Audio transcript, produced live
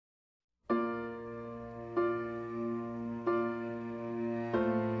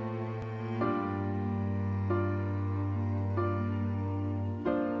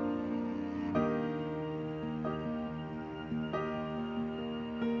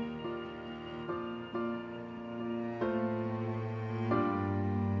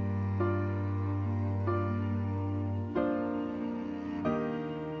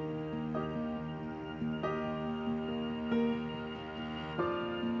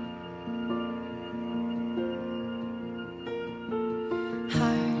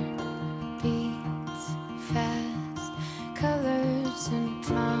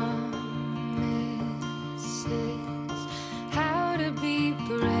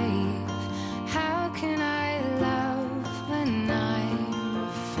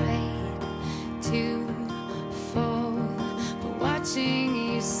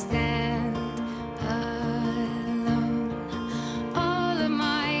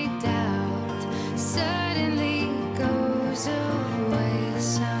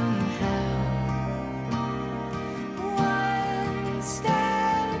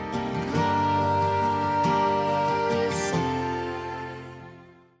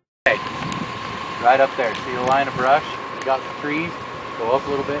Right up there. See the line of brush? You got the trees. Go up a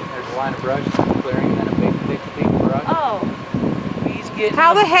little bit. There's a line of brush, clearing, and then a big, thick, thick brush. Oh. He's getting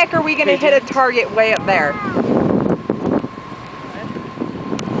How the heck are we going to hit a target way up there?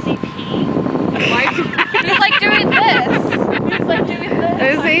 Is he peeing? He's like doing this. He's like doing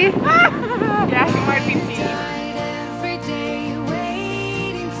this. Is he? Yeah, he might be peeing.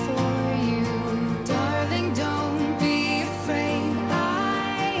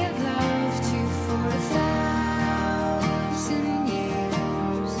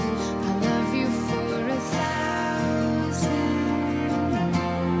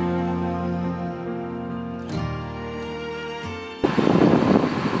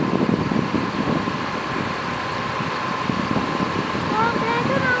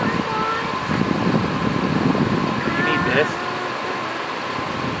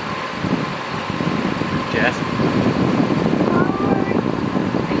 Jess?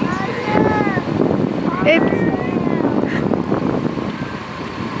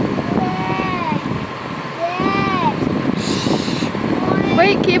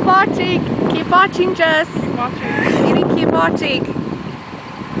 Wait, keep watching. Keep watching, Jess. Keep watching. You need to keep watching.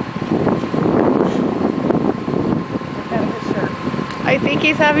 I think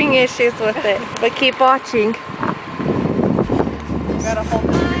he's having issues with it, but keep watching. You gotta hold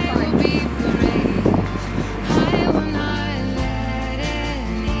it.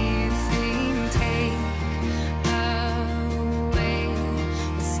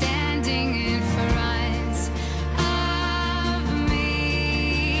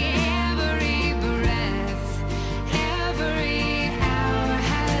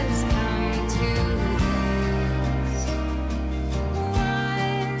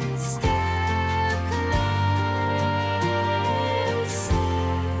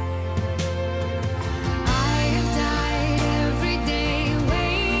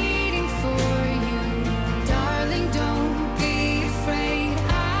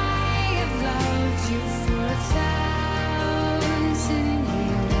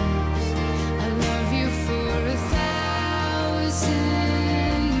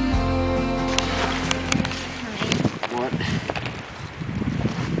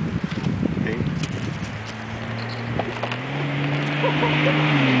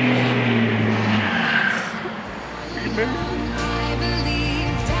 I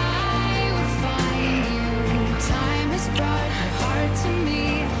believed I would find you. Time has brought your heart to me.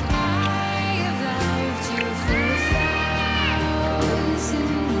 I have loved you for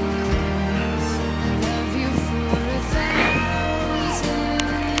 1,000 years. I love you for 1,000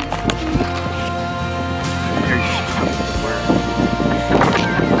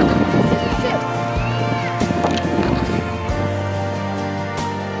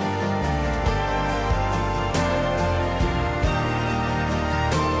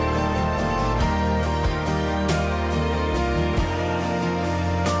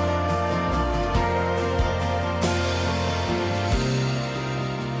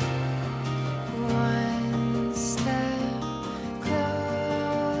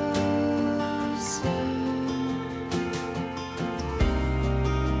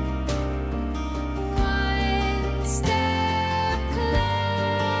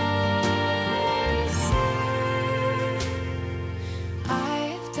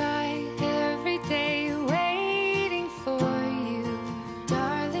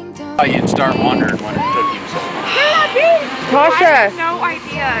 You'd start wondering when it took you so long. Tasha. I had no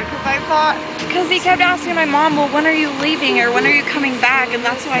idea, because I thought, because he kept asking my mom, well, when are you leaving, or when are you coming back, and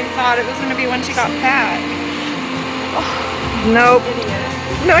that's why I thought it was going to be when she got back. Oh, Nope.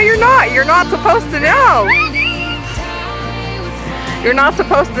 No, you're not. You're not supposed to know. You're not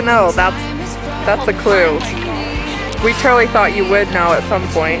supposed to know. That's a clue. We totally thought you would know at some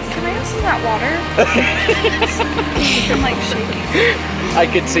point. Can I have some of that water? I'm like shaking. I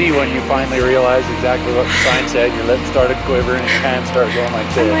could see when you finally realized exactly what the sign said, your lips started quivering and your hands started going like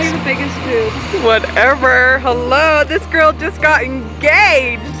I'm like this. the biggest boob. Whatever. Hello, this girl just got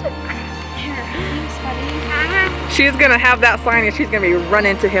engaged. Here, thanks, buddy. She's gonna have that sign and she's gonna be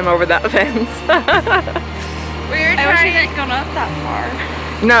running to him over that fence. I wish he hadn't gone up that far.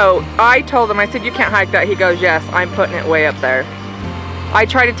 No, I told him, I said, you can't hike that. He goes, yes, I'm putting it way up there. I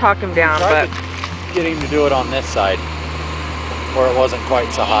tried to talk him down, Tried but to get him to do it on this side, where it wasn't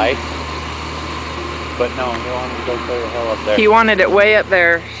quite so high. But no, he wanted to go clear the hill up there. he wanted it way up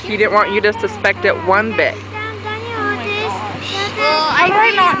there. He didn't want you to suspect it one bit. Oh my gosh. Well, how did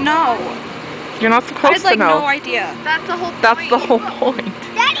I not know? You're not I supposed had like to know. no idea. That's the whole point. That's the whole point.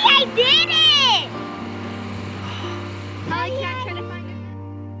 Daddy, I did it!